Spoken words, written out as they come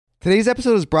Today's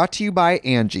episode is brought to you by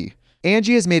Angie.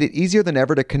 Angie has made it easier than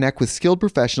ever to connect with skilled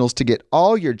professionals to get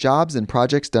all your jobs and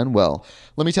projects done well.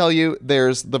 Let me tell you,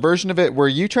 there's the version of it where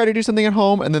you try to do something at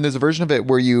home, and then there's a version of it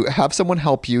where you have someone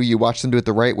help you, you watch them do it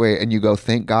the right way, and you go,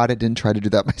 thank God I didn't try to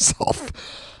do that myself.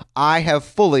 I have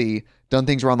fully done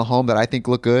things around the home that I think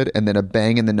look good, and then a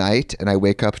bang in the night, and I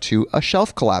wake up to a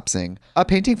shelf collapsing, a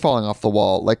painting falling off the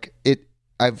wall.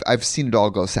 I've seen it all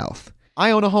go south.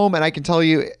 I own a home, and I can tell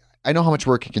you, I know how much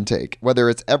work it can take. Whether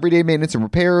it's everyday maintenance and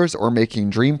repairs or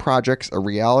making dream projects a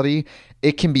reality,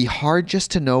 it can be hard just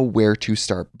to know where to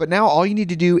start. But now all you need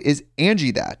to do is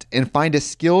Angie that and find a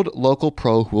skilled local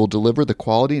pro who will deliver the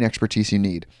quality and expertise you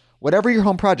need. Whatever your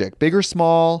home project, big or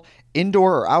small,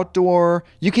 indoor or outdoor,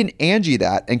 you can Angie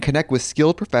that and connect with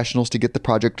skilled professionals to get the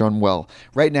project done well.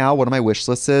 Right now, one of my wish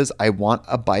lists is I want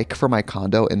a bike for my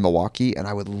condo in Milwaukee, and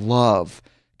I would love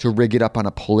to rig it up on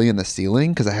a pulley in the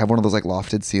ceiling because I have one of those like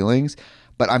lofted ceilings,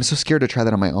 but I'm so scared to try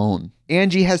that on my own.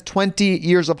 Angie has 20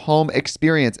 years of home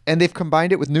experience, and they've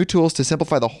combined it with new tools to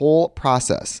simplify the whole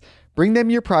process. Bring them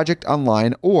your project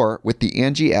online or with the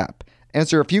Angie app.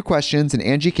 Answer a few questions and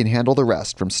Angie can handle the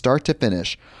rest from start to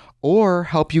finish, or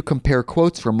help you compare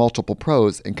quotes from multiple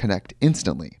pros and connect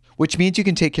instantly, which means you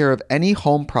can take care of any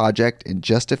home project in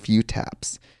just a few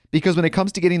taps. Because when it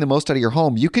comes to getting the most out of your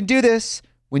home, you can do this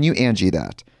when you Angie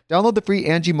that. Download the free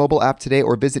Angie mobile app today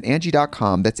or visit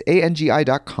Angie.com. That's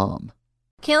ANGI.com.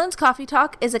 Kaylin's Coffee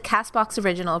Talk is a CastBox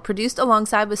original produced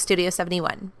alongside with Studio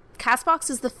 71. CastBox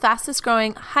is the fastest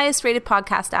growing, highest rated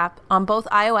podcast app on both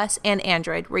iOS and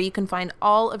Android, where you can find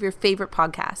all of your favorite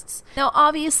podcasts. Now,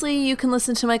 obviously, you can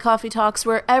listen to my Coffee Talks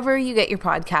wherever you get your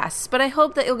podcasts, but I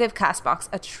hope that you'll give CastBox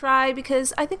a try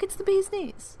because I think it's the bee's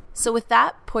knees. So with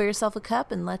that, pour yourself a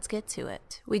cup and let's get to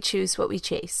it. We choose what we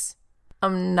chase.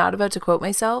 I'm not about to quote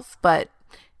myself, but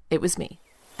it was me.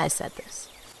 I said this.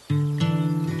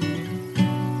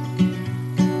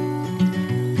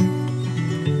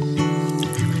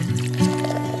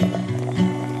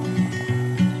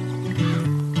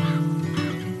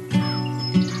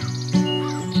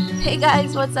 Hey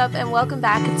guys, what's up? And welcome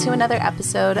back to another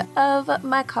episode of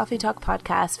my Coffee Talk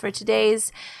podcast. For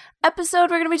today's episode,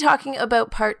 we're going to be talking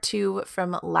about part 2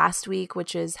 from last week,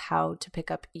 which is how to pick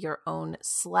up your own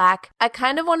slack. I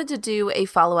kind of wanted to do a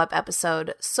follow-up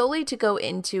episode solely to go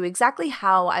into exactly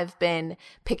how I've been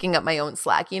picking up my own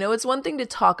slack. You know, it's one thing to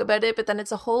talk about it, but then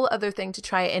it's a whole other thing to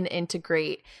try and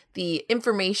integrate the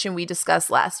information we discussed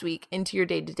last week into your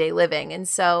day-to-day living. And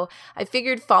so I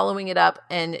figured following it up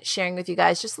and sharing with you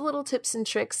guys just little tips and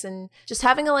tricks and just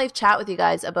having a live chat with you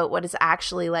guys about what it's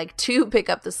actually like to pick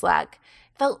up the slack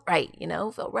felt right,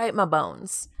 felt right in my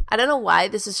bones. I don't know why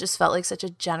this has just felt like such a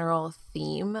general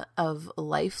theme of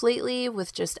life lately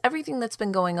with just everything that's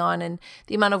been going on and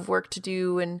the amount of work to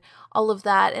do and all of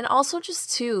that. And also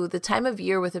just too, the time of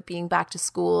year with it being back to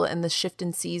school and the shift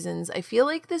in seasons. I feel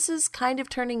like this is kind of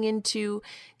turning into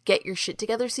get your shit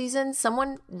together season.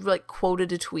 Someone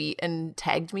quoted a tweet and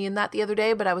tagged me in that the other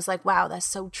day, but I was like, wow, that's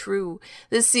so true.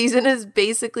 This season is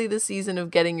basically the season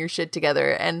of getting your shit together.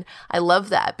 And I love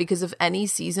that because if any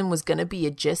season was going to be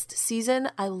a gist season,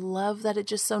 I love that it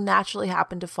just so naturally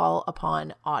happened to fall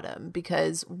upon autumn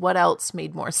because what else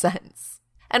made more sense?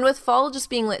 And with fall just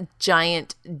being like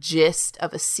giant gist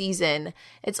of a season,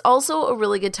 it's also a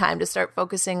really good time to start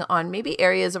focusing on maybe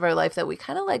areas of our life that we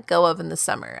kind of let go of in the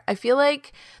summer. I feel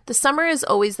like the summer is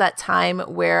always that time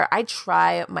where I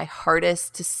try my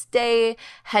hardest to stay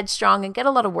headstrong and get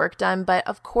a lot of work done. But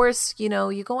of course, you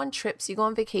go on trips, you go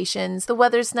on vacations, the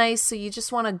weather's nice, so you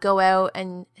just want to go out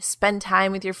and spend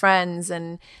time with your friends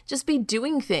and just be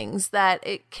doing things that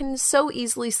it can so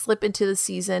easily slip into the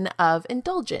season of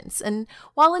indulgence. And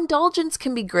while indulgence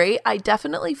can be great, I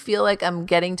definitely feel like I'm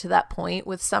getting to that point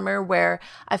with summer where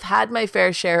I've had my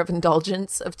fair share of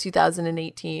indulgence of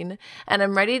 2018 and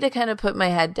I'm ready to kind of put my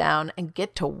head down and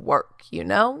get to work,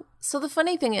 So the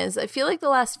funny thing is, I feel like the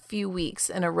last few weeks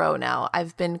in a row now,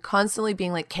 I've been constantly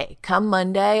being like, okay, come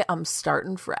Monday, I'm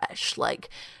starting fresh. Like,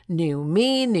 new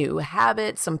me, new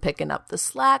habits. I'm picking up the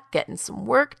slack, getting some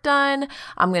work done.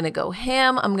 I'm going to go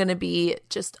ham. I'm going to be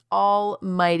just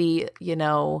almighty,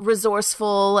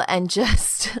 resourceful and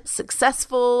just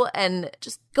successful and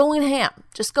just going ham.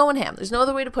 Just going ham. There's no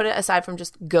other way to put it aside from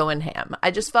just going ham.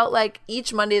 I just felt like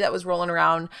each Monday that was rolling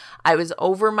around, I was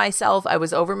over myself. I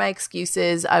was over my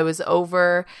excuses. I was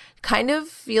over kind of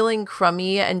feeling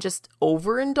crummy and just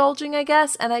overindulging, I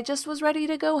guess. And I just was ready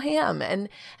to go ham. And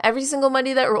every single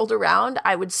Monday that rolled around,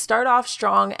 I would start off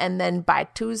strong. And then by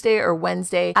Tuesday or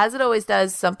Wednesday, as it always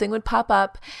does, something would pop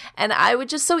up. And I would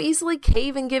just so easily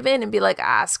cave and give in and be like,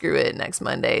 screw it, next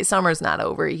Monday. Summer's not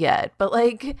over yet. But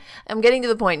like, I'm getting to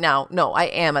the point now. No, I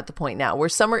am at the point now where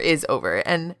summer is over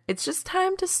and it's just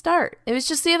time to start. It was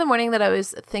just the other morning that I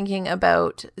was thinking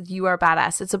about You Are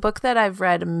Badass. It's a book that I've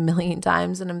read a million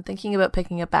times and I'm thinking about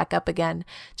picking it back up again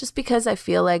just because I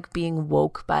feel like being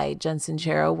woke by Jen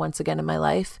Sincero once again in my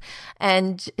life.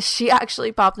 And she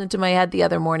actually popped into my head the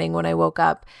other morning when I woke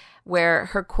up, where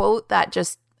her quote that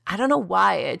just, I don't know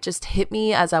why, it just hit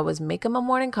me as I was making my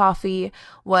morning coffee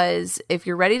was, if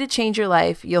you're ready to change your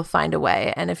life, you'll find a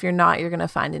way. And if you're not, you're going to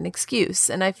find an excuse.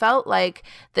 And I felt like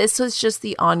this was just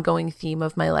the ongoing theme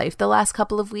of my life the last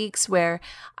couple of weeks, where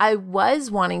I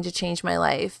was wanting to change my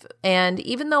life. And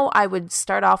even though I would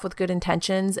start off with good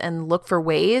intentions and look for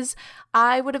ways,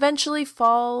 I would eventually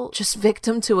fall just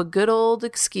victim to a good old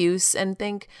excuse and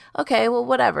think, okay, well,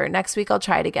 whatever, next week I'll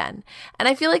try it again. And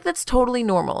I feel like that's totally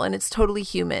normal and it's totally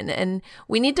human. And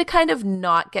we need to kind of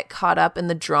not get caught up in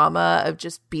the drama of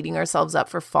just beating ourselves up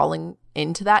for falling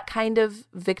into that kind of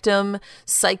victim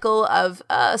cycle of,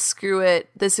 screw it,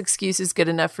 this excuse is good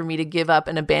enough for me to give up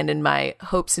and abandon my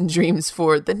hopes and dreams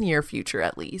for the near future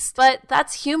at least. But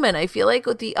that's human. I feel like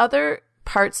with the other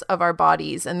parts of our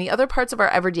bodies and the other parts of our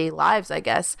everyday lives, I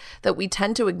guess, that we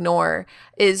tend to ignore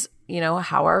is,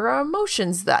 how are our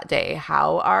emotions that day?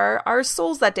 How are our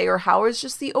souls that day? Or how is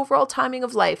just the overall timing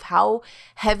of life? How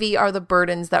heavy are the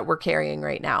burdens that we're carrying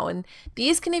right now? And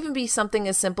these can even be something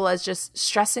as simple as just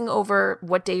stressing over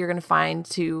what day you're going to find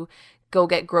to go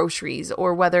get groceries,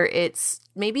 or whether it's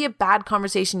maybe a bad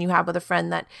conversation you have with a friend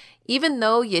that even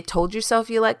though you told yourself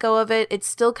you let go of it, it's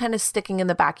still kind of sticking in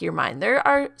the back of your mind. There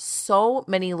are so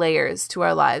many layers to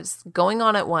our lives going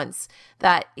on at once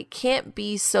that it can't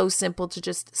be so simple to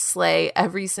just slay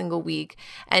every single week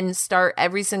and start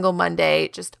every single Monday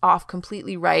just off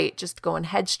completely right, just going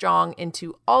headstrong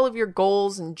into all of your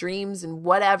goals and dreams and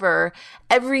whatever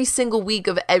every single week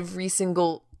of every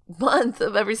single month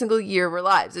of every single year of our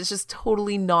lives. It's just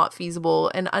totally not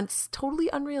feasible and totally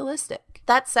unrealistic.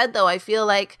 That said, though, I feel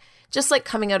like just like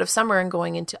coming out of summer and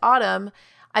going into autumn,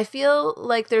 I feel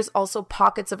like there's also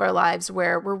pockets of our lives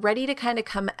where we're ready to kind of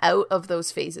come out of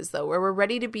those phases, though, where we're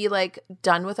ready to be like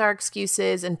done with our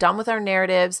excuses and done with our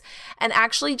narratives and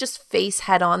actually just face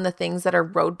head on the things that are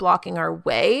roadblocking our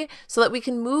way so that we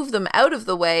can move them out of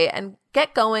the way and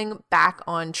get going back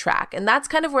on track. And that's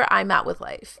kind of where I'm at with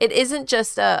life. It isn't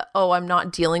just I'm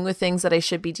not dealing with things that I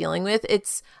should be dealing with.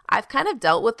 It's I've kind of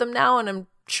dealt with them now and I'm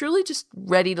truly just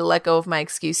ready to let go of my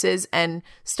excuses and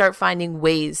start finding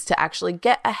ways to actually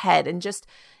get ahead and just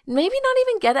maybe not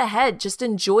even get ahead, just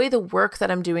enjoy the work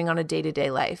that I'm doing on a day-to-day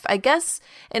life. I guess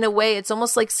in a way, it's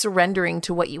almost like surrendering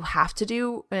to what you have to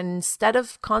do instead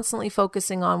of constantly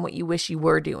focusing on what you wish you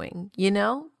were doing,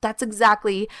 That's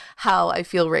exactly how I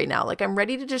feel right now. Like I'm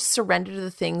ready to just surrender to the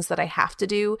things that I have to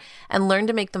do and learn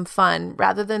to make them fun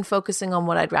rather than focusing on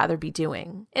what I'd rather be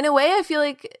doing. In a way, I feel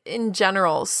like in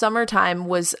general, summertime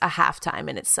was a halftime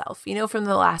in itself. From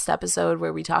the last episode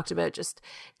where we talked about just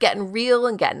getting real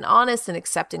and getting honest and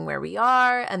accepting where we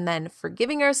are and then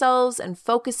forgiving ourselves and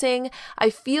focusing. I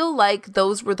feel like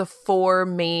those were the four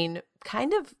main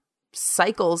kind of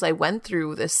cycles I went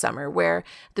through this summer, where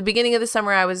at the beginning of the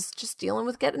summer I was just dealing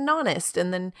with getting honest,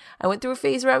 and then I went through a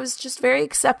phase where I was just very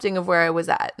accepting of where I was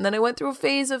at, and then I went through a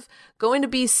phase of going to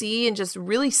BC and just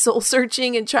really soul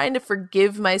searching and trying to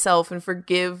forgive myself and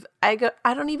forgive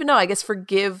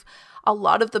forgive a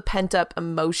lot of the pent up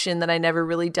emotion that I never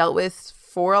really dealt with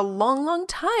for a long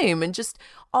time and just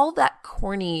all that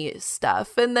corny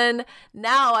stuff. And then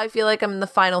now I feel like I'm in the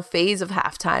final phase of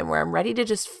halftime where I'm ready to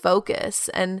just focus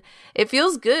and it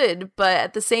feels good. But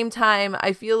at the same time,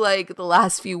 I feel like the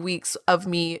last few weeks of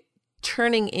me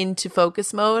turning into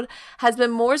focus mode has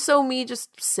been more so me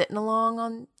just sitting along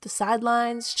on the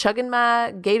sidelines, chugging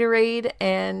my Gatorade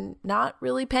and not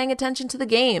really paying attention to the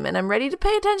game. And I'm ready to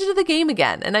pay attention to the game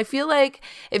again. And I feel like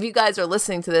if you guys are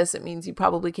listening to this, it means you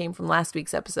probably came from last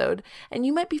week's episode and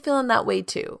you might be feeling that way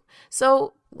too.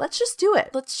 So let's just do it.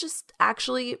 Let's just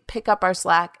actually pick up our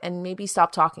slack and maybe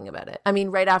stop talking about it. I mean,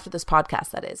 right after this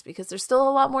podcast, that is, because there's still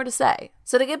a lot more to say.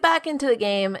 So to get back into the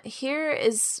game, here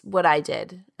is what I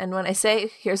did. And when I say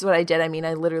here's what I did, I mean,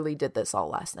 I literally did this all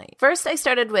last night. First, I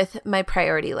started with my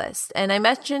priority list. And I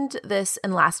mentioned this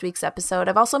in last week's episode.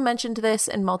 I've also mentioned this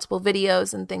in multiple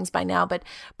videos and things by now, but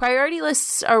priority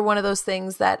lists are one of those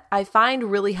things that I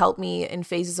find really help me in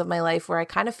phases of my life where I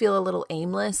kind of feel a little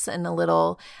aimless and a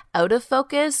little out of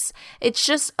focus. focus. It's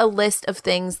just a list of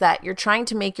things that you're trying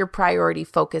to make your priority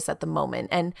focus at the moment.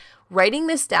 And writing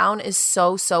this down is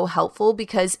so helpful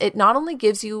because it not only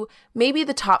gives you maybe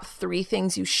the top 3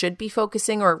 things you should be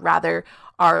focusing, or rather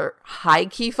are high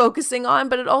key focusing on,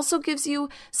 but it also gives you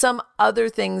some other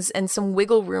things and some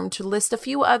wiggle room to list a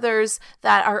few others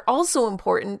that are also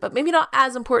important, but maybe not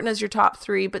as important as your top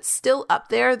 3, but still up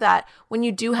there, that when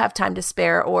you do have time to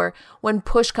spare, or when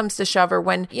push comes to shove, or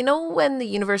when the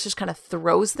universe just kind of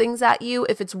throws things at you,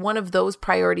 if it's one of those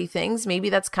priority things, maybe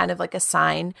that's kind of like a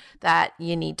sign that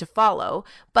you need to follow.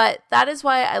 But that is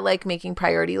why I like making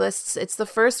priority lists. It's the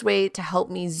first way to help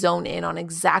me zone in on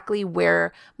exactly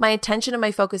where my attention and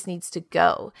my focus needs to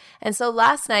go. And so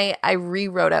last night I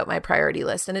rewrote out my priority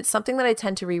list, and it's something that I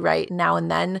tend to rewrite now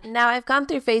and then. Now I've gone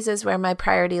through phases where my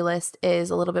priority list is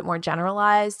a little bit more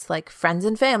generalized, like friends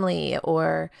and family,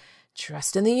 or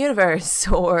trust in the universe,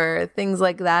 or things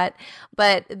like that.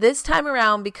 But this time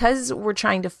around, because we're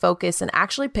trying to focus and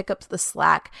actually pick up the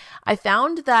slack, I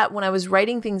found that when I was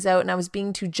writing things out and I was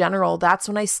being too general, that's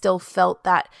when I still felt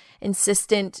that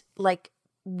insistent, like,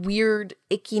 weird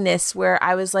ickiness where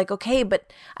I was like, okay,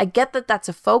 but I get that that's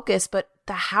a focus, but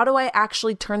how do I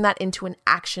actually turn that into an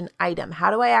action item?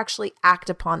 How do I actually act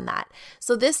upon that?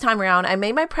 So this time around, I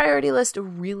made my priority list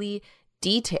really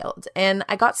detailed, and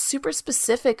I got super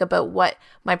specific about what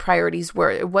my priorities were.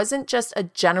 It wasn't just a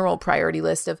general priority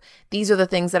list of these are the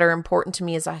things that are important to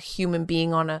me as a human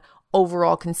being on a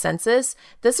overall consensus.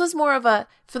 This was more of a,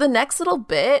 for the next little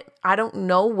bit, I don't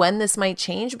know when this might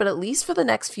change, but at least for the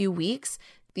next few weeks,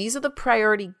 these are the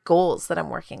priority goals that I'm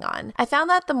working on. I found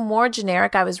that the more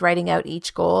generic I was writing out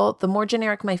each goal, the more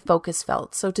generic my focus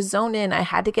felt. So to zone in, I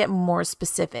had to get more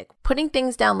specific. Putting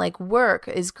things down like work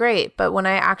is great, but when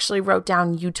I actually wrote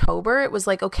down Youtober, it was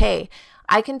like, okay,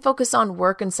 I can focus on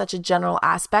work in such a general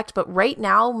aspect, but right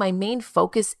now my main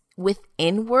focus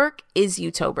within work is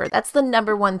Youtober. That's the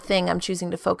number one thing I'm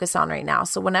choosing to focus on right now.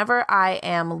 So whenever I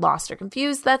am lost or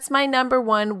confused, that's my number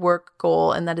one work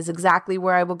goal. And that is exactly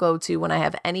where I will go to when I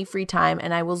have any free time.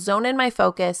 And I will zone in my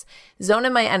focus, zone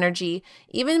in my energy,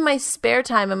 even in my spare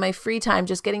time and my free time,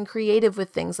 just getting creative with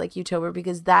things like Youtober,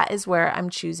 because that is where I'm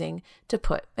choosing to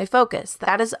put my focus.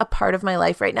 That is a part of my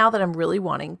life right now that I'm really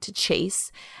wanting to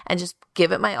chase and just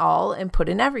give it my all and put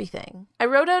in everything. I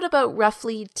wrote out about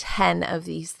roughly 10 of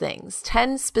these things,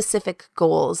 10 specific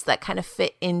goals that kind of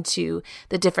fit into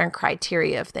the different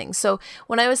criteria of things. So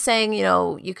when I was saying,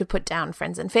 you could put down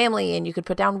friends and family, and you could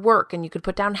put down work, and you could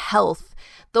put down health,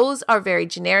 those are very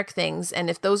generic things. And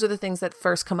if those are the things that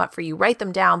first come up for you, write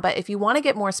them down. But if you want to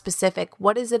get more specific,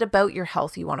 what is it about your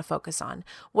health you want to focus on?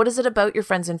 What is it about your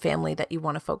friends and family that you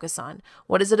want to focus on?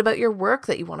 What is it about your work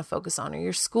that you want to focus on, or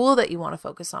your school that you want to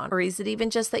focus on? Or is it even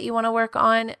just that you want to work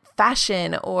on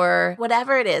fashion, or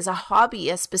whatever it is, a hobby,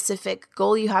 a specific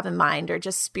goal you have in mind, or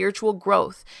just spiritual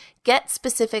growth? Get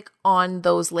specific on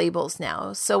those labels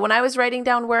now. So when I was writing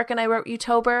down work and I wrote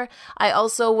Youtober, I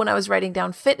also, when I was writing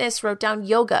down fitness, wrote down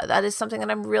yoga. That is something that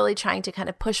I'm really trying to kind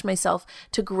of push myself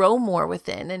to grow more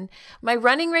within. And my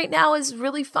running right now is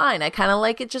really fine. I kind of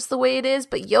like it just the way it is,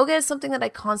 but yoga is something that I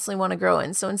constantly want to grow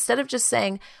in. So instead of just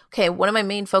saying, okay, one of my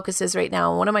main focuses right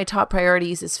now, one of my top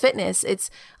priorities is fitness, it's,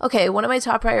 okay, one of my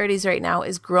top priorities right now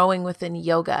is growing within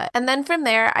yoga. And then from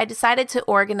there, I decided to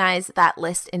organize that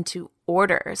list into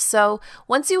order. So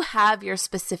once you have your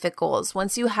specific goals,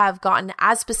 once you have gotten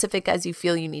as specific as you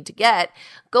feel you need to get,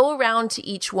 go around to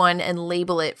each one and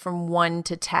label it from 1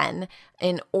 to 10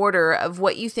 in order of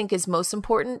what you think is most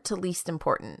important to least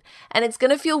important. And it's going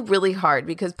to feel really hard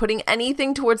because putting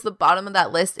anything towards the bottom of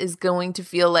that list is going to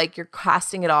feel like you're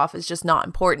casting it off as just not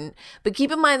important. But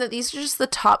keep in mind that these are just the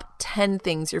top 10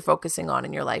 things you're focusing on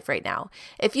in your life right now.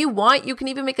 If you want, you can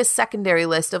even make a secondary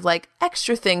list of like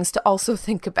extra things to also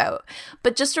think about.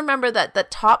 But just remember that the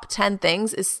top 10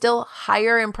 things is still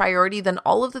higher in priority than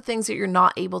all of the things that you're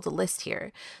not able to list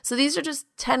here. So these are just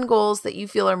 10 goals that you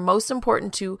feel are most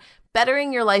important to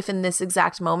bettering your life in this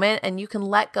exact moment, and you can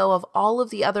let go of all of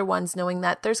the other ones knowing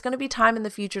that there's going to be time in the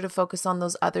future to focus on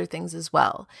those other things as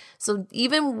well. So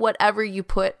even whatever you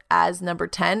put as number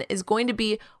 10 is going to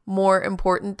be more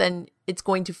important than it's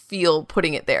going to feel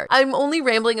putting it there. I'm only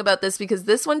rambling about this because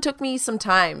this one took me some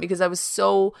time because I was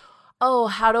so,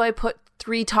 how do I put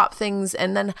 3 top things,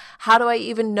 and then how do I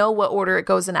even know what order it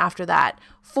goes in after that?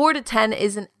 4 to 10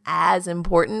 isn't as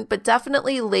important, but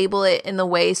definitely label it in the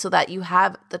way so that you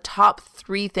have the top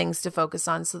 3 things to focus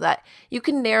on so that you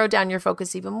can narrow down your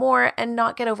focus even more and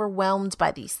not get overwhelmed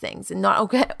by these things and not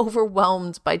get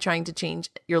overwhelmed by trying to change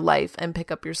your life and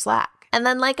pick up your slack. And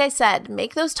then, like I said,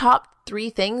 make those top 3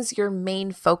 things your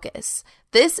main focus.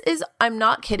 This is, I'm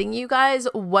not kidding you guys,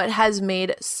 what has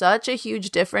made such a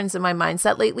huge difference in my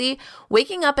mindset lately.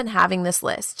 Waking up and having this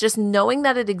list, just knowing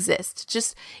that it exists,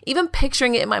 just even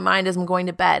picturing it in my mind as I'm going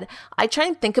to bed. I try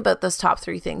and think about those top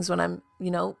 3 things when I'm,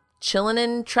 chilling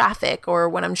in traffic or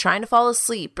when I'm trying to fall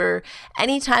asleep or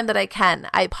anytime that I can.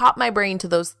 I pop my brain to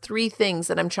those 3 things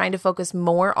that I'm trying to focus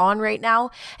more on right now.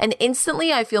 And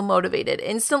instantly I feel motivated.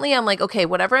 Instantly I'm like, okay,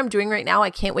 whatever I'm doing right now, I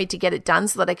can't wait to get it done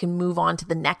so that I can move on to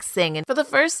the next thing. And for the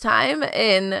first time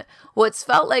in what's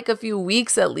felt like a few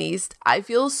weeks at least, I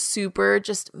feel super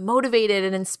just motivated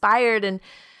and inspired and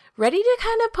ready to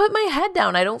kind of put my head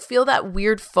down. I don't feel that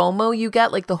weird FOMO you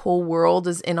get, like the whole world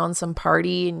is in on some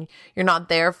party and you're not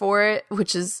there for it,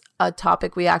 which is a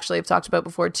topic we actually have talked about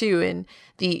before too in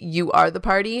the You Are the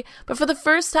Party. But for the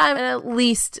first time in at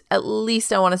least I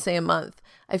want to say a month,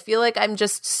 I feel like I'm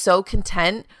just so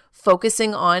content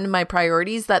focusing on my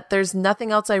priorities that there's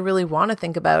nothing else I really want to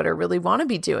think about or really want to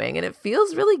be doing. And it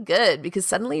feels really good because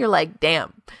suddenly you're like,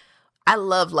 damn, I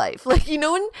love life. Like,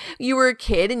 when you were a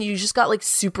kid and you just got like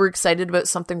super excited about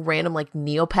something random like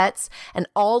Neopets, and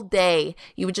all day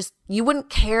you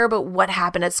wouldn't care about what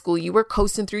happened at school. You were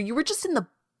coasting through. You were just in the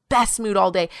best mood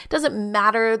all day. Doesn't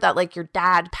matter that like your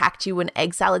dad packed you an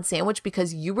egg salad sandwich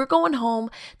because you were going home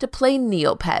to play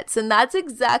Neopets. And that's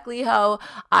exactly how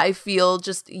I feel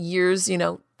just years,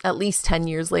 at least 10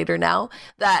 years later now,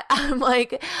 that I'm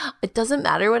like, it doesn't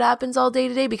matter what happens all day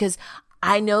today because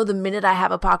I know the minute I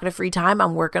have a pocket of free time,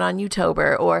 I'm working on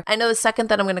YouTuber. Or I know the second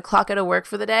that I'm going to clock out of work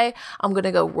for the day, I'm going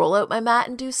to go roll out my mat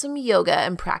and do some yoga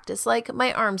and practice like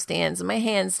my arm stands and my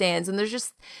handstands. And there's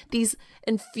just these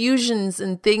infusions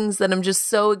and things that I'm just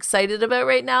so excited about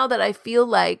right now that I feel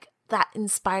like that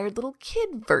inspired little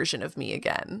kid version of me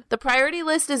again. The priority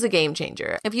list is a game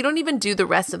changer. If you don't even do the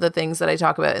rest of the things that I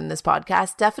talk about in this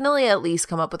podcast, definitely at least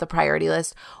come up with a priority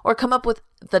list or come up with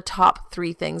the top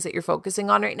 3 things that you're focusing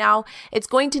on right now. It's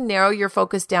going to narrow your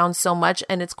focus down so much,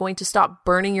 and it's going to stop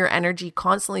burning your energy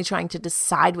constantly trying to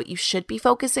decide what you should be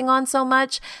focusing on so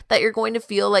much that you're going to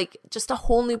feel like just a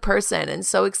whole new person and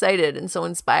so excited and so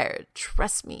inspired.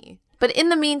 Trust me. But in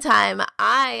the meantime,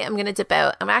 I am going to dip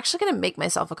out. I'm actually going to make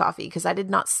myself a coffee because I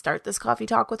did not start this coffee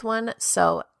talk with one.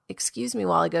 So excuse me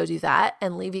while I go do that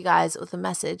and leave you guys with a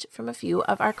message from a few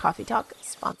of our Coffee Talk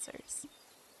sponsors.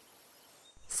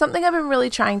 Something I've been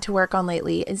really trying to work on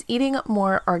lately is eating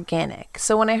more organic.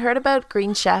 So when I heard about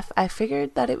Green Chef, I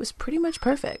figured that it was pretty much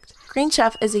perfect. Green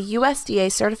Chef is a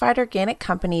USDA certified organic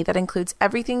company that includes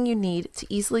everything you need to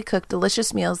easily cook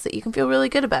delicious meals that you can feel really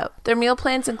good about. Their meal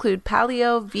plans include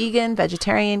paleo, vegan,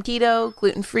 vegetarian, keto,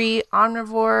 gluten-free,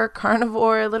 omnivore,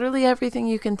 carnivore, literally everything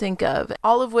you can think of,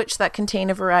 all of which that contain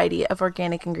a variety of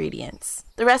organic ingredients.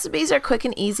 The recipes are quick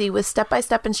and easy with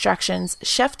step-by-step instructions,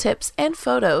 chef tips, and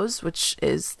photos, which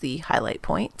is the highlight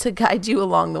point, to guide you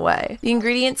along the way. The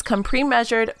ingredients come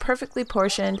pre-measured, perfectly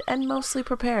portioned, and mostly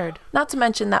prepared. Not to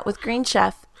mention that with Green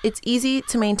Chef, it's easy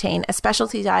to maintain a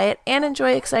specialty diet and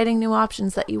enjoy exciting new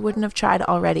options that you wouldn't have tried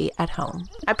already at home.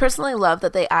 I personally love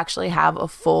that they actually have a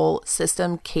full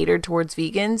system catered towards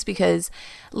vegans because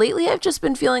lately I've just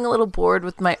been feeling a little bored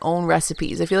with my own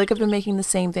recipes. I feel like I've been making the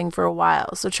same thing for a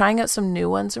while, so trying out some new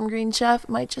ones from Green Chef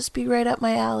might just be right up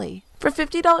my alley. For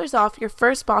 $50 off your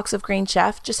first box of Green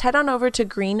Chef, just head on over to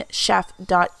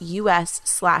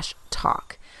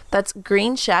greenchef.us/talk. That's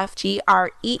Green Chef,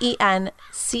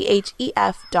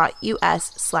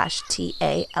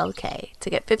 greenchef.us/TALK to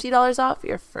get $50 off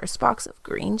your first box of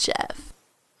Green Chef.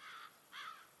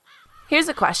 Here's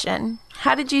a question.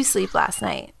 How did you sleep last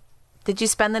night? Did you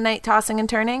spend the night tossing and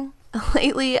turning?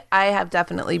 Lately, I have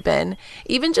definitely been.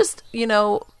 Even just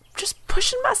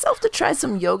pushing myself to try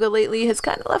some yoga lately has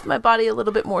kind of left my body a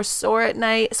little bit more sore at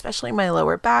night, especially my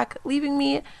lower back, leaving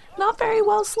me not very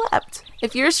well slept.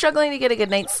 If you're struggling to get a good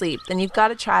night's sleep, then you've got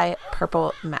to try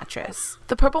Purple Mattress.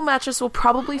 The Purple Mattress will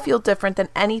probably feel different than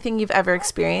anything you've ever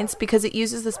experienced because it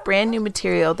uses this brand new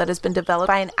material that has been developed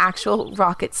by an actual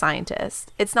rocket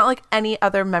scientist. It's not like any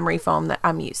other memory foam that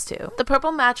I'm used to. The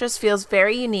Purple Mattress feels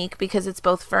very unique because it's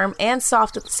both firm and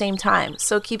soft at the same time,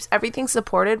 so it keeps everything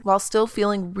supported while still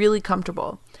feeling really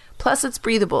comfortable. Plus, it's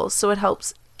breathable, so it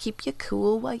helps keep you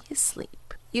cool while you sleep.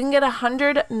 You can get a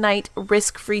 100-night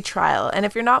risk-free trial, and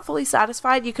if you're not fully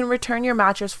satisfied, you can return your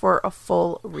mattress for a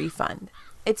full refund.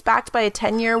 It's backed by a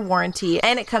 10-year warranty,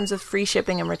 and it comes with free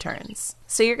shipping and returns.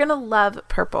 So you're going to love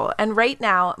Purple, and right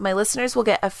now, my listeners will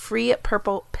get a free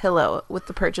Purple pillow with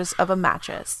the purchase of a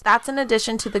mattress. That's in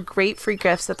addition to the great free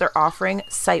gifts that they're offering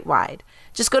site-wide.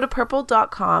 Just go to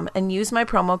purple.com and use my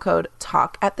promo code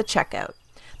TALK at the checkout.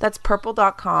 That's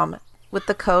purple.com with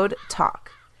the code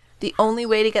TALK. The only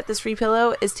way to get this free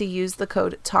pillow is to use the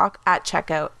code TALK at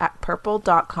checkout at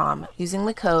purple.com using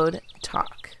the code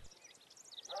TALK.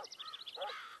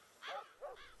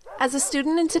 As a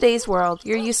student in today's world,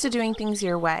 you're used to doing things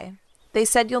your way. They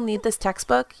said you'll need this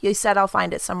textbook. You said I'll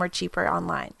find it somewhere cheaper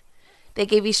online. They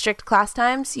gave you strict class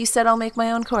times. You said I'll make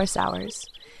my own course hours.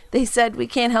 They said we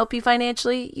can't help you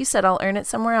financially. You said I'll earn it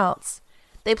somewhere else.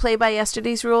 They play by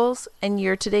yesterday's rules, and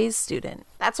you're today's student.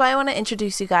 That's why I want to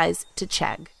introduce you guys to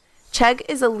Chegg. Chegg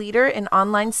is a leader in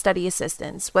online study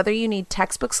assistance. Whether you need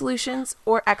textbook solutions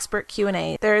or expert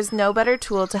Q&A, there is no better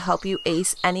tool to help you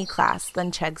ace any class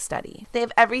than Chegg Study. They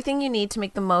have everything you need to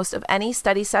make the most of any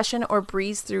study session or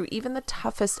breeze through even the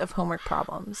toughest of homework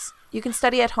problems. You can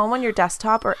study at home on your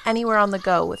desktop or anywhere on the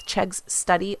go with Chegg's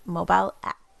Study mobile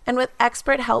app. And with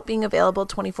expert help being available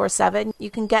 24/7,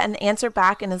 you can get an answer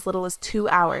back in as little as 2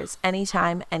 hours,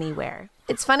 anytime, anywhere.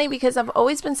 It's funny because I've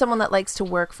always been someone that likes to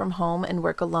work from home and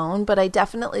work alone, but I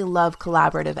definitely love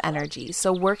collaborative energy.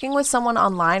 So working with someone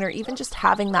online or even just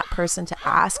having that person to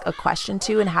ask a question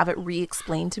to and have it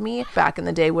re-explained to me back in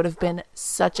the day would have been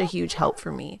such a huge help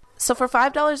for me. So for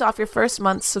 $5 off your first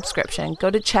month's subscription, go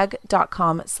to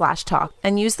chegg.com/talk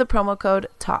and use the promo code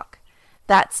TALK.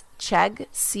 That's Chegg,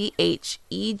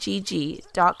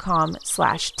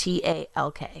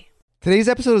 CHEGG.com/TALK. Today's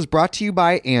episode is brought to you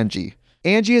by Angie.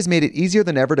 Angie has made it easier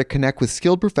than ever to connect with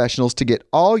skilled professionals to get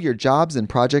all your jobs and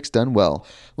projects done well.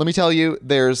 Let me tell you,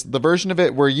 there's the version of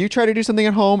it where you try to do something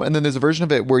at home, and then there's a version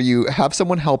of it where you have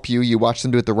someone help you, you watch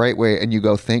them do it the right way, and you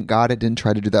go, thank God I didn't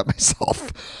try to do that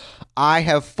myself. I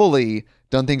have fully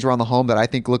done things around the home that I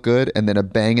think look good, and then a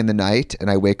bang in the night, and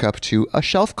I wake up to a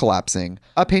shelf collapsing,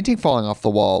 a painting falling off the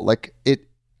wall.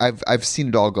 I've seen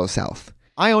it all go south.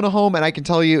 I own a home, and I can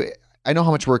tell you, I know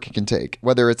how much work it can take.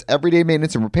 Whether it's everyday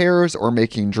maintenance and repairs or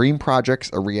making dream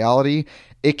projects a reality,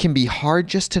 it can be hard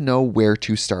just to know where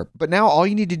to start. But now all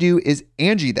you need to do is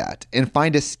Angie that and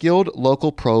find a skilled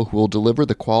local pro who will deliver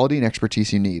the quality and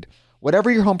expertise you need.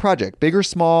 Whatever your home project, big or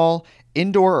small,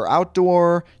 indoor or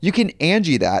outdoor, you can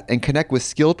Angie that and connect with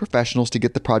skilled professionals to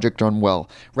get the project done well.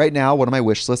 Right now, one of my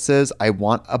wish lists is I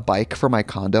want a bike for my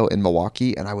condo in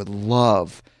Milwaukee, and I would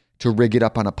love to rig it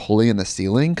up on a pulley in the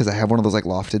ceiling because I have one of those like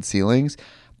lofted ceilings,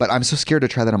 but I'm so scared to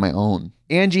try that on my own.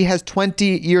 Angie has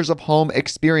 20 years of home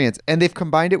experience, and they've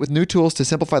combined it with new tools to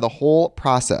simplify the whole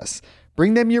process.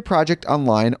 Bring them your project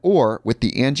online or with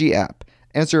the Angie app.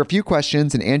 Answer a few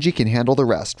questions and Angie can handle the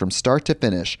rest from start to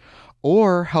finish,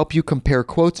 or help you compare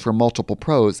quotes from multiple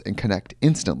pros and connect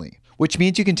instantly, which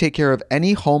means you can take care of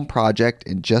any home project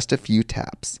in just a few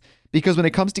taps. Because when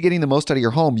it comes to getting the most out of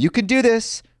your home, you can do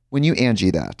this when you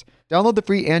Angie that. Download the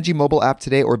free Angie mobile app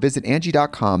today or visit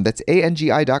Angie.com. That's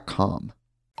ANGI.com.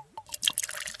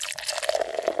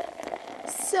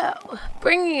 So,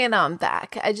 bringing it on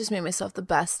back, I just made myself the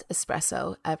best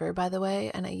espresso ever, by the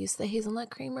way, and I used the hazelnut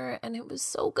creamer, and it was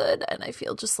so good, and I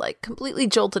feel just like completely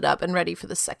jolted up and ready for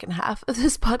the second half of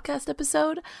this podcast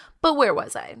episode. But where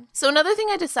was I? So another thing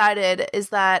I decided is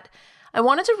that I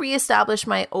wanted to reestablish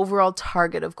my overall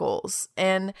target of goals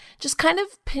and just kind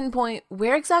of pinpoint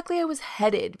where exactly I was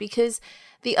headed, because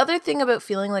the other thing about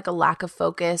feeling like a lack of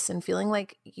focus and feeling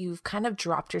like you've kind of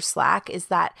dropped your slack is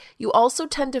that you also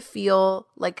tend to feel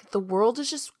like the world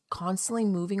is just constantly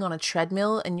moving on a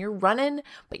treadmill and you're running,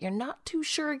 but you're not too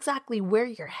sure exactly where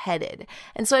you're headed.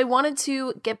 And so I wanted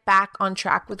to get back on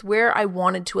track with where I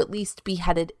wanted to at least be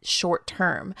headed short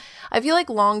term. I feel like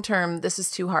long term, this is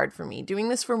too hard for me. Doing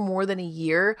this for more than a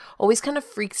year always kind of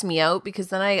freaks me out because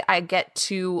then I get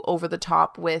too over the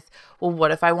top with, well,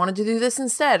 what if I wanted to do this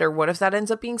instead? Or what if that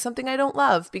ends up being something I don't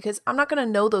love? Because I'm not going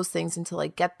to know those things until I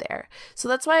get there. So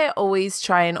that's why I always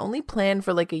try and only plan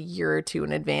for like a year or two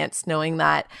in advance, knowing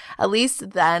that at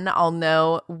least then I'll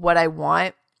know what I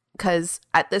want. Because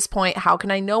at this point, how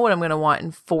can I know what I'm going to want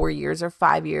in 4 years or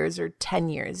 5 years or 10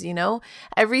 years, you know?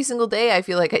 Every single day, I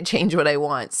feel like I change what I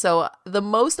want. So the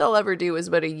most I'll ever do is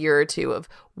about a year or two of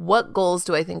what goals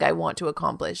do I think I want to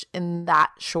accomplish in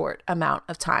that short amount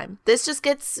of time. This just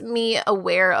gets me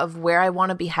aware of where I want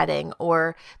to be heading,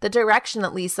 or the direction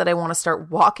at least that I want to start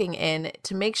walking in,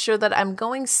 to make sure that I'm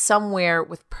going somewhere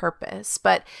with purpose.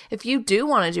 But if you do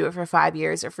want to do it for 5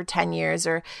 years or for 10 years,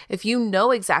 or if you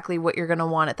know exactly what you're going to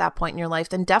want at that point in your life,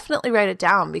 then definitely write it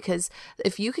down, because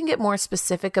if you can get more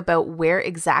specific about where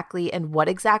exactly and what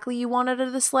exactly you want out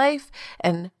of this life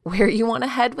and where you want to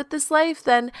head with this life,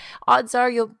 then odds are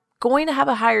you're going to have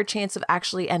a higher chance of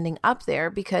actually ending up there,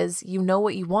 because you know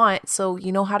what you want, so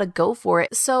you know how to go for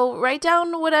it. So write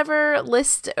down whatever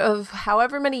list of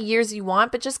however many years you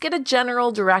want, but just get a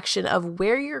general direction of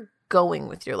where you're going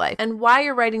with your life and why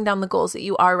you're writing down the goals that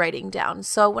you are writing down.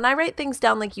 So when I write things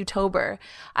down like Youtober,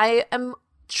 I am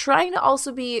trying to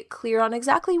also be clear on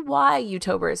exactly why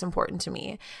Youtober is important to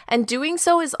me. And doing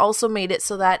so has also made it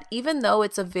so that even though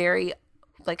it's a very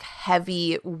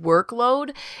heavy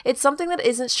workload, it's something that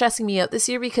isn't stressing me out this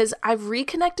year because I've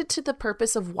reconnected to the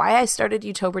purpose of why I started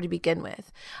Youtober to begin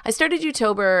with. I started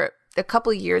Youtober a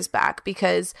couple years back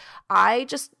because I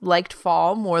just liked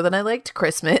fall more than I liked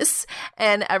Christmas.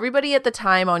 And everybody at the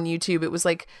time on YouTube, it was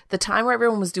like the time where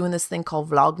everyone was doing this thing called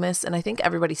Vlogmas. And I think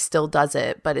everybody still does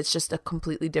it, but it's just a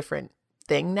completely different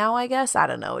thing now, I guess. I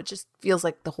don't know. It just feels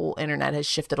like the whole internet has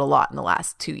shifted a lot in the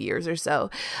last 2 years or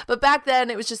so. But back then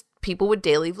it was just people would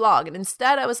daily vlog. And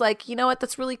instead I was like, you know what,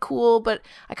 that's really cool, but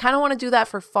I kind of want to do that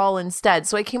for fall instead.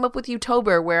 So I came up with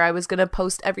Youtober, where I was going to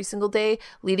post every single day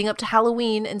leading up to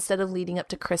Halloween instead of leading up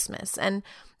to Christmas. And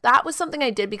that was something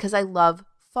I did because I love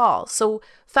fall. So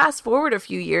fast forward a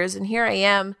few years and here I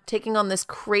am taking on this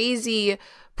crazy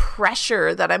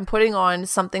pressure that I'm putting on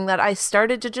something that I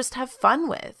started to just have fun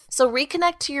with. So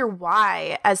reconnect to your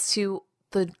why as to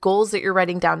the goals that you're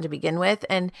writing down to begin with,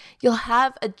 and you'll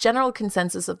have a general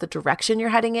consensus of the direction you're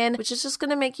heading in, which is just going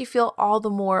to make you feel all the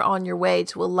more on your way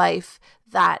to a life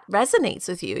that resonates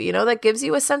with you, you know, that gives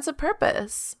you a sense of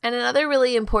purpose. And another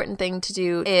really important thing to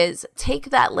do is take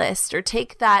that list or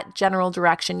take that general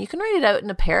direction. You can write it out in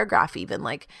a paragraph even,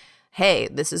 like, hey,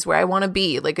 this is where I want to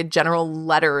be, like a general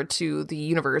letter to the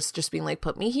universe, just being like,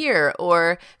 put me here.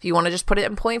 Or if you want to just put it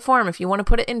in point form, if you want to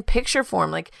put it in picture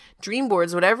form, like dream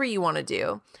boards, whatever you want to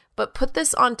do. But put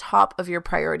this on top of your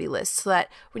priority list so that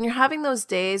when you're having those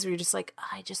days where you're just like,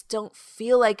 I just don't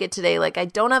feel like it today, like I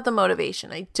don't have the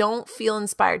motivation, I don't feel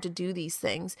inspired to do these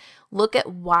things, look at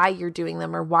why you're doing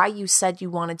them or why you said you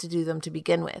wanted to do them to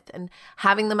begin with. And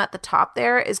having them at the top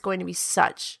there is going to be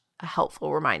such a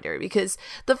helpful reminder, because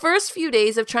the first few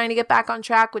days of trying to get back on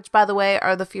track, which by the way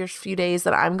are the first few days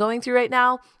that I'm going through right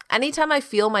now, anytime I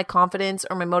feel my confidence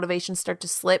or my motivation start to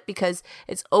slip, because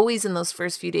it's always in those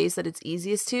first few days that it's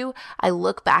easiest to, I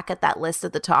look back at that list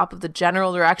at the top of the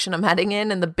general direction I'm heading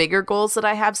in and the bigger goals that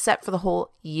I have set for the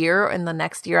whole year and the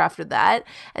next year after that.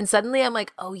 And suddenly I'm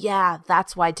like, oh yeah,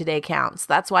 that's why today counts.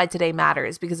 That's why today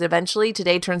matters, because eventually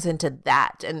today turns into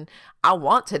that. And I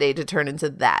want today to turn into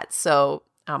that. So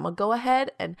I'm going to go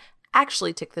ahead and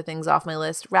actually tick the things off my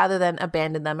list rather than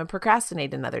abandon them and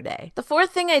procrastinate another day. The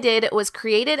fourth thing I did was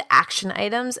created action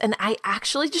items, and I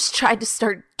actually just tried to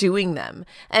start doing them.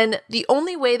 And the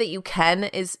only way that you can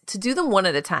is to do them one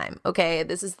at a time. Okay,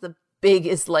 this is the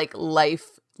biggest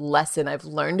life lesson I've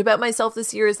learned about myself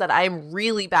this year, is that I am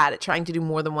really bad at trying to do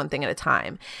more than one thing at a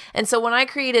time. And so when I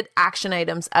created action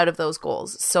items out of those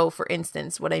goals, so for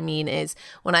instance, what I mean is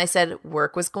when I said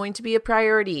work was going to be a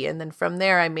priority, and then from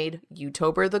there I made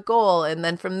Youtober the goal, and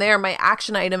then from there my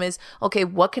action item is, okay,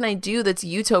 what can I do that's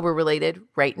Youtober related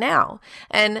right now?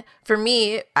 And for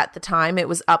me at the time, it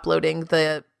was uploading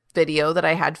the video that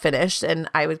I had finished, and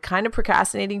I was kind of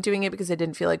procrastinating doing it because I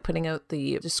didn't feel like putting out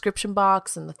the description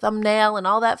box and the thumbnail and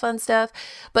all that fun stuff.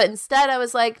 But instead I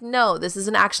was like, no, this is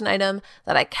an action item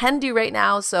that I can do right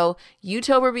now. So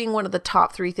Youtober being one of the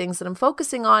top 3 things that I'm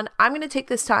focusing on, I'm going to take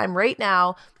this time right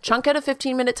now, chunk out a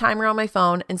 15-minute timer on my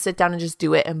phone and sit down and just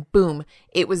do it. And boom,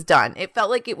 it was done. It felt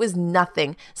like it was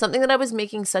nothing. Something that I was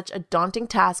making such a daunting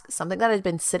task, something that had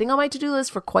been sitting on my to-do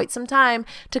list for quite some time,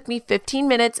 took me 15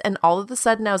 minutes, and all of a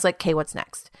sudden I was like, okay, what's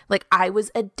next? Like, I was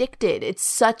addicted. It's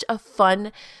such a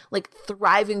fun,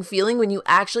 thriving feeling when you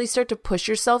actually start to push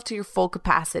yourself to your full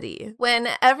capacity.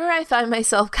 Whenever I find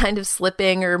myself kind of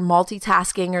slipping or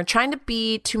multitasking or trying to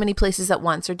be too many places at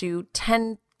once or do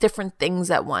 10 different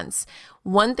things at once,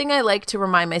 one thing I like to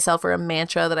remind myself, or a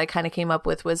mantra that I kind of came up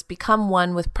with, was become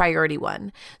one with priority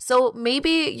one. So maybe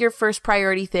your first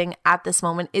priority thing at this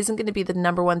moment isn't going to be the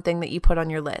number one thing that you put on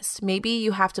your list. Maybe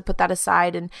you have to put that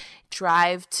aside and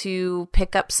drive to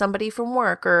pick up somebody from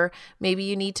work, or maybe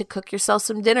you need to cook yourself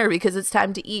some dinner because it's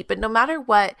time to eat. But no matter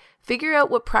what, figure out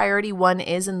what priority one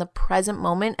is in the present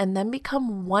moment and then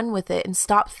become one with it and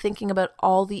stop thinking about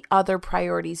all the other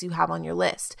priorities you have on your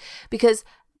list. Because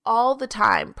all the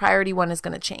time, priority one is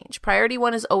going to change. Priority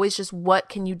one is always just, what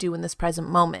can you do in this present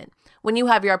moment? When you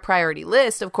have your priority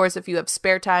list, of course, if you have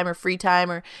spare time or free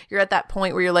time, or you're at that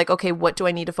point where you're like, okay, what do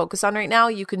I need to focus on right now?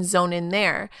 You can zone in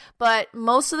there. But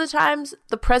most of the times,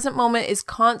 the present moment is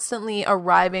constantly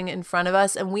arriving in front of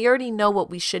us, and we already know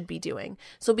what we should be doing.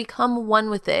 So become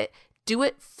one with it. Do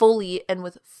it fully and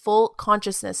with full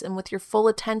consciousness and with your full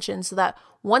attention, so that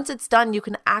once it's done, you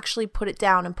can actually put it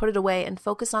down and put it away and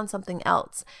focus on something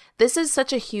else. This is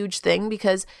such a huge thing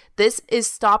because this is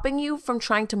stopping you from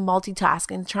trying to multitask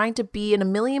and trying to be in a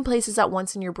million places at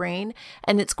once in your brain.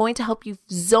 And it's going to help you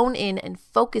zone in and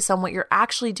focus on what you're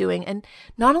actually doing. And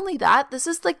not only that, this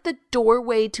is like the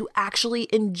doorway to actually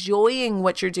enjoying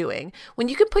what you're doing. When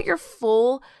you can put your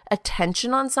full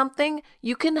attention on something,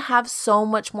 you can have so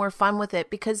much more fun with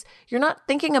it because you're not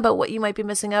thinking about what you might be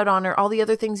missing out on or all the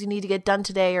other things you need to get done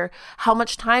today or how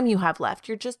much time you have left.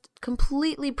 You're just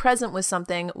completely present with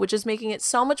something, which is making it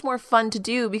so much more fun to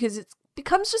do because it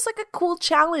becomes just like a cool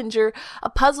challenge or a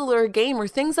puzzle or a game or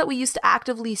things that we used to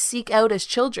actively seek out as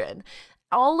children.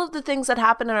 All of the things that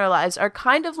happen in our lives are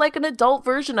kind of like an adult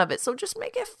version of it. So just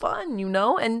make it fun,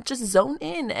 and just zone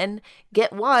in and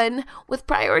get one with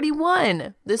priority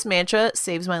one. This mantra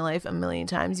saves my life a million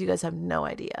times. You guys have no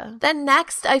idea. Then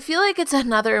next, I feel like it's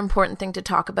another important thing to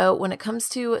talk about when it comes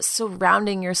to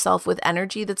surrounding yourself with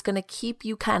energy that's going to keep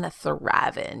you kind of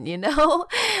thriving,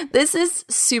 This is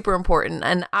super important.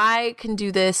 And I can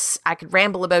do this. I could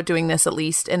ramble about doing this at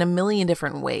least in a million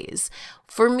different ways.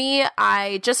 For me,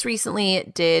 I just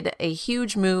recently did a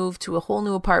huge move to a whole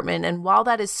new apartment, and while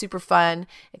that is super fun,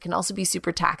 it can also be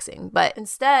super taxing. But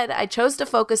instead, I chose to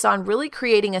focus on really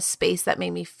creating a space that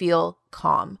made me feel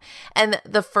calm. And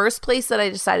the first place that I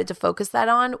decided to focus that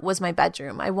on was my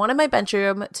bedroom. I wanted my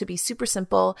bedroom to be super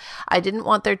simple. I didn't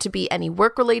want there to be any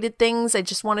work-related things. I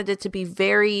just wanted it to be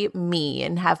very me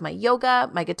and have my yoga,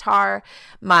 my guitar,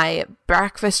 my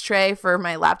breakfast tray for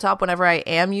my laptop whenever I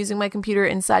am using my computer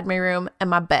inside my room, and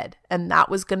my bed. And that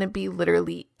was going to be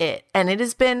literally it. And it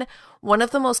has been one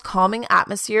of the most calming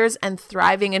atmospheres and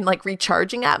thriving and like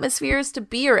recharging atmospheres to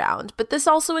be around. But this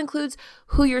also includes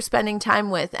who you're spending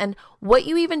time with and what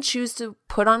you even choose to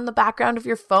put on the background of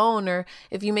your phone, or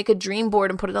if you make a dream board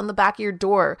and put it on the back of your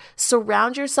door.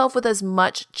 Surround yourself with as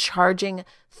much charging,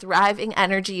 thriving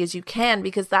energy as you can,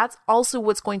 because that's also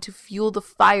what's going to fuel the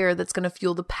fire, that's going to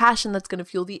fuel the passion, that's going to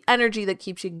fuel the energy that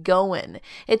keeps you going.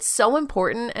 It's so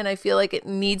important, and I feel like it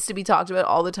needs to be talked about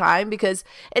all the time because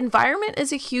environment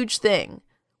is a huge thing.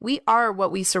 We are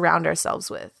what we surround ourselves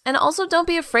with. And also don't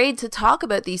be afraid to talk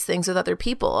about these things with other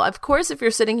people. Of course, if you're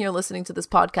sitting here listening to this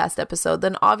podcast episode,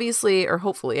 then obviously, or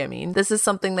hopefully, this is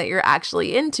something that you're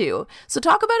actually into. So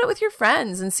talk about it with your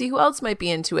friends and see who else might be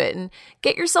into it, and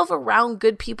get yourself around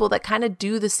good people that kind of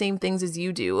do the same things as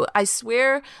you do. I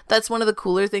swear that's one of the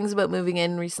cooler things about moving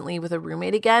in recently with a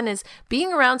roommate again, is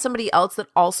being around somebody else that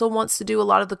also wants to do a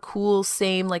lot of the cool,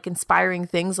 same, like inspiring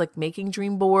things like making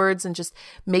dream boards and just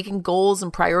making goals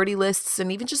and priorities lists,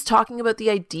 and even just talking about the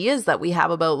ideas that we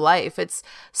have about life. It's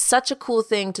such a cool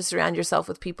thing to surround yourself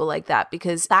with people like that,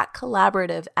 because that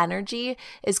collaborative energy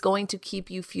is going to keep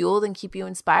you fueled and keep you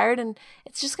inspired, and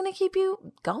it's just going to keep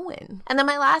you going. And then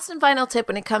my last and final tip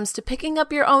when it comes to picking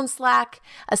up your own slack,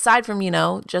 aside from,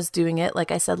 just doing it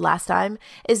like I said last time,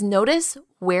 is notice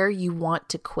where you want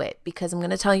to quit, because I'm going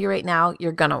to tell you right now,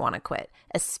 you're going to want to quit,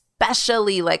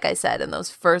 especially, like I said, in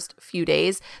those first few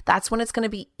days. That's when it's going to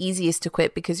be easiest to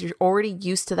quit, because you're already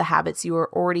used to the habits you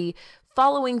are already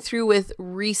following through with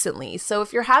recently. So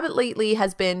if your habit lately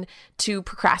has been to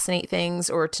procrastinate things,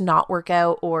 or to not work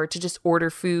out, or to just order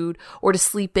food, or to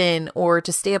sleep in, or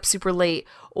to stay up super late,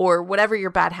 or whatever your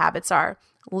bad habits are,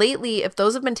 lately, if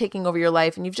those have been taking over your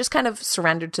life and you've just kind of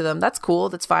surrendered to them, that's cool.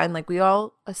 That's fine. Like we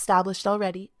all established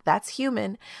already, that's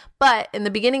human. But in the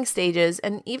beginning stages,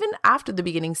 and even after the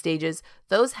beginning stages,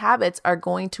 those habits are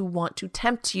going to want to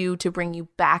tempt you to bring you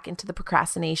back into the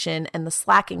procrastination and the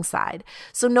slacking side.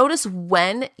 So notice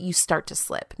when you start to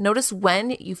slip. Notice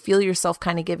when you feel yourself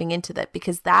kind of giving into that,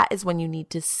 because that is when you need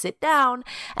to sit down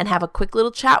and have a quick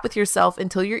little chat with yourself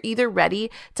until you're either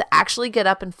ready to actually get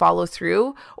up and follow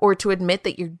through, or to admit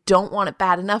that you don't want it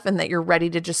bad enough and that you're ready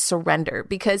to just surrender,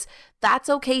 because that's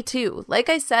okay too. Like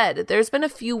I said, there's been a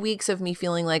few weeks of me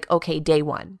feeling like, okay, day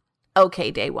one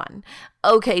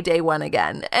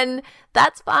again. And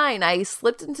that's fine. I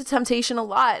slipped into temptation a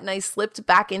lot, and I slipped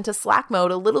back into slack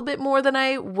mode a little bit more than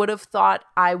I would have thought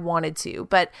I wanted to.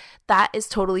 But that is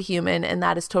totally human, and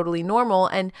that is totally normal.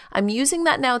 And I'm using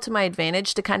that now to my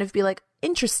advantage to kind of be like,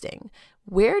 interesting,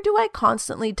 where do I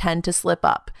constantly tend to slip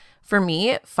up? For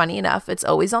me, funny enough, it's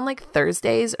always on like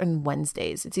Thursdays and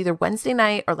Wednesdays. It's either Wednesday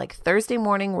night or like Thursday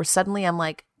morning where suddenly I'm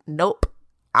like, nope,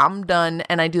 I'm done.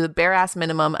 And I do the bare ass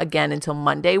minimum again until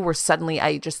Monday, where suddenly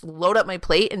I just load up my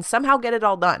plate and somehow get it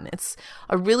all done. It's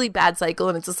a really bad cycle,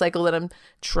 and it's a cycle that I'm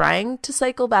trying to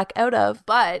cycle back out of,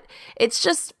 but it's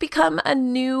just become a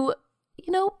new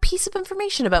piece of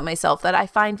information about myself that I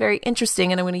find very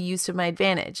interesting and I'm going to use to my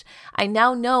advantage. I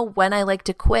now know when I like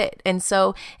to quit. And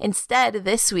so instead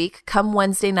this week, come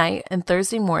Wednesday night and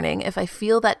Thursday morning, if I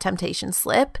feel that temptation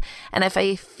slip and if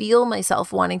I feel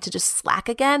myself wanting to just slack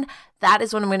again, that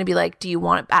is when I'm going to be like, do you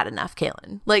want it bad enough,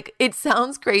 Kaylin? Like, it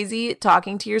sounds crazy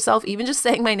talking to yourself, even just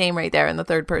saying my name right there in the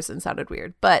third person sounded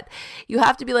weird, but you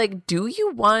have to be like, do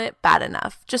you want it bad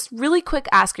enough? Just really quick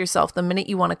ask yourself the minute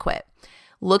you want to quit.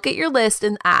 Look at your list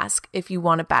and ask if you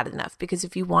want it bad enough. Because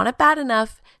if you want it bad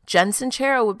enough, Jen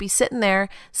Sincero would be sitting there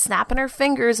snapping her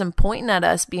fingers and pointing at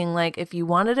us being like, if you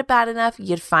wanted it bad enough,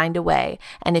 you'd find a way.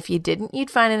 And if you didn't,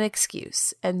 you'd find an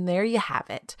excuse. And there you have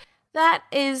it. That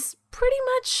is pretty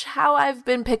much how I've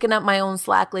been picking up my own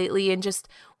slack lately and just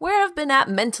where I've been at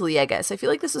mentally, I guess. I feel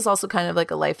like this is also kind of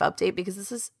like a life update because this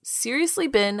has seriously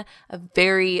been a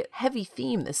very heavy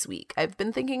theme this week. I've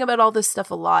been thinking about all this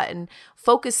stuff a lot and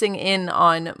focusing in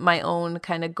on my own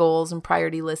kind of goals and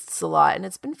priority lists a lot, and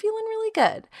it's been feeling really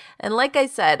good. And like I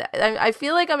said, I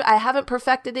feel like I haven't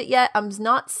perfected it yet. I'm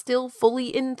not still fully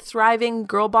in thriving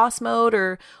girl boss mode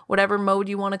or whatever mode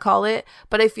you want to call it,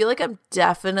 but I feel like I'm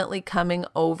definitely coming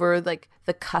over like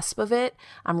the cusp of it.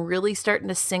 I'm really starting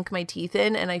to sink my teeth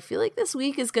in, and I feel like this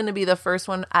week is going to be the first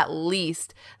one at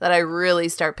least that I really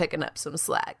start picking up some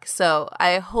slack. So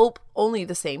I hope only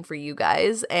the same for you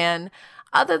guys, and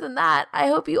other than that, I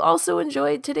hope you also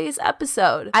enjoyed today's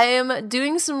episode. I am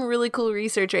doing some really cool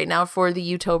research right now for the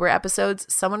Youtober episodes.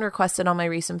 Someone requested on my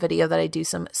recent video that I do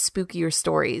some spookier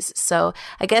stories. So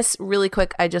I guess really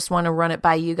quick, I just want to run it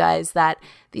by you guys that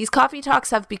these coffee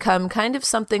talks have become kind of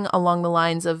something along the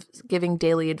lines of giving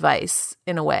daily advice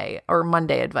in a way, or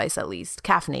Monday advice at least,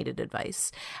 caffeinated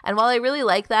advice. And while I really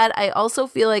like that, I also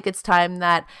feel like it's time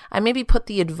that I maybe put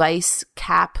the advice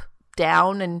cap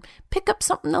down and pick up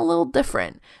something a little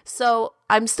different. So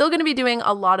I'm still going to be doing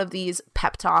a lot of these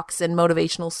pep talks and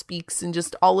motivational speaks and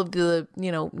just all of the,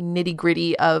 nitty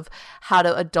gritty of how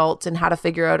to adult and how to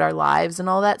figure out our lives and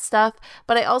all that stuff.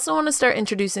 But I also want to start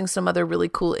introducing some other really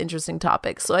cool, interesting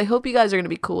topics. So I hope you guys are going to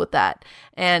be cool with that.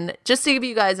 And just to give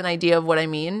you guys an idea of what I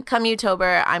mean, come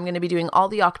Youtober, I'm going to be doing all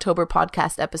the October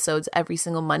podcast episodes every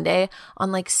single Monday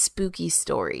on like spooky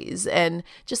stories and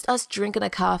just us drinking a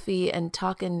coffee and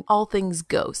talking all things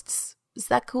ghosts. Is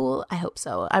that cool? I hope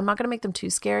so. I'm not going to make them too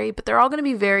scary, but they're all going to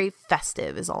be very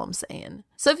festive is all I'm saying.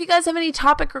 So if you guys have any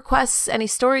topic requests, any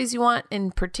stories you want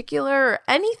in particular, or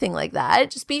anything like that,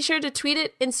 just be sure to tweet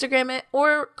it, Instagram it,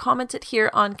 or comment it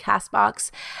here on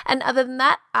CastBox. And other than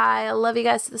that, I love you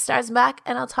guys to the stars and back,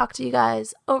 and I'll talk to you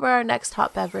guys over our next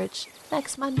hot beverage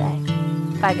next Monday.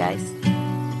 Bye, guys.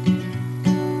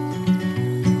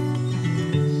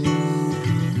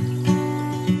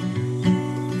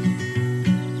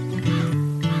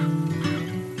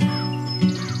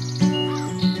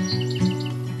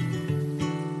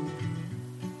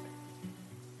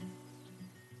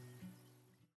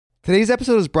 Today's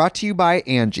episode is brought to you by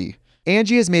Angie.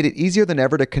 Angie has made it easier than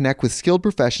ever to connect with skilled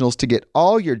professionals to get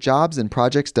all your jobs and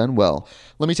projects done well.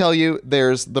 Let me tell you,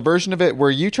 there's the version of it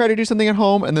where you try to do something at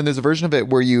home, and then there's a version of it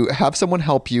where you have someone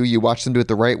help you, you watch them do it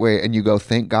the right way, and you go,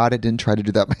 thank God I didn't try to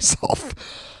do that myself.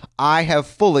 I have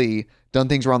fully done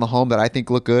things around the home that I think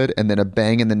look good, and then a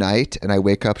bang in the night, and I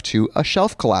wake up to a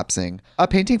shelf collapsing, a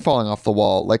painting falling off the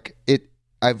wall.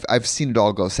 I've seen it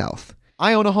all go south.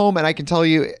 I own a home, and I can tell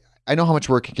you, I know how much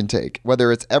work it can take.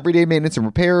 Whether it's everyday maintenance and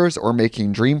repairs or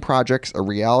making dream projects a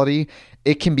reality,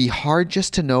 it can be hard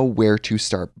just to know where to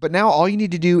start. But now all you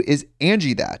need to do is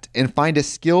Angie that and find a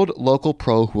skilled local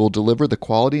pro who will deliver the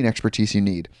quality and expertise you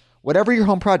need. Whatever your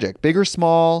home project, big or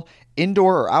small,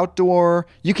 indoor or outdoor,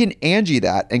 you can Angie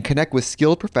that and connect with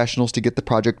skilled professionals to get the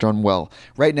project done well.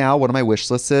 Right now, one of my wish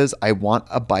lists is I want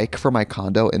a bike for my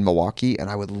condo in Milwaukee, and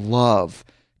I would love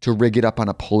to rig it up on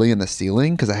a pulley in the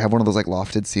ceiling because I have one of those like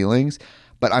lofted ceilings,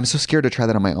 but I'm so scared to try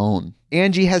that on my own.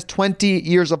 Angie has 20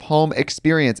 years of home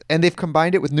experience, and they've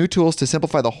combined it with new tools to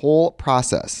simplify the whole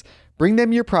process. Bring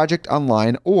them your project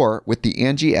online or with the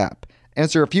Angie app.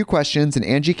 Answer a few questions and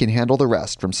Angie can handle the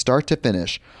rest from start to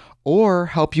finish, or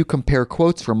help you compare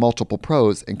quotes from multiple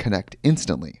pros and connect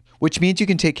instantly, which means you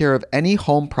can take care of any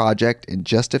home project in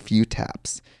just a few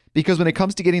taps. Because when it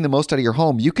comes to getting the most out of your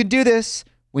home, you can do this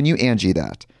when you Angie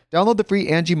that. Download the free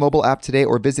Angie mobile app today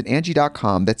or visit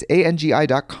Angie.com. That's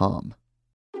ANGI.com.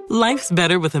 Life's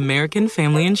better with American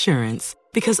Family Insurance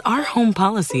because our home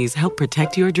policies help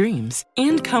protect your dreams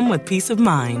and come with peace of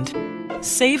mind.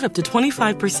 Save up to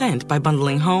 25% by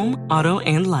bundling home, auto,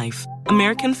 and life.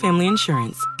 American Family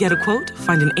Insurance. Get a quote,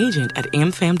 find an agent at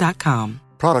amfam.com.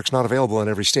 Products not available in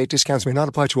every state. Discounts may not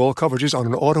apply to all coverages on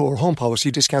an auto or home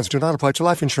policy. Discounts do not apply to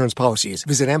life insurance policies.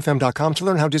 Visit amfam.com to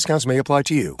learn how discounts may apply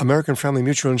to you. American Family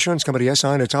Mutual Insurance Company, SI,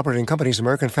 and its operating companies,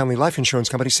 American Family Life Insurance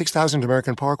Company, 6000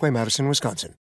 American Parkway, Madison, Wisconsin.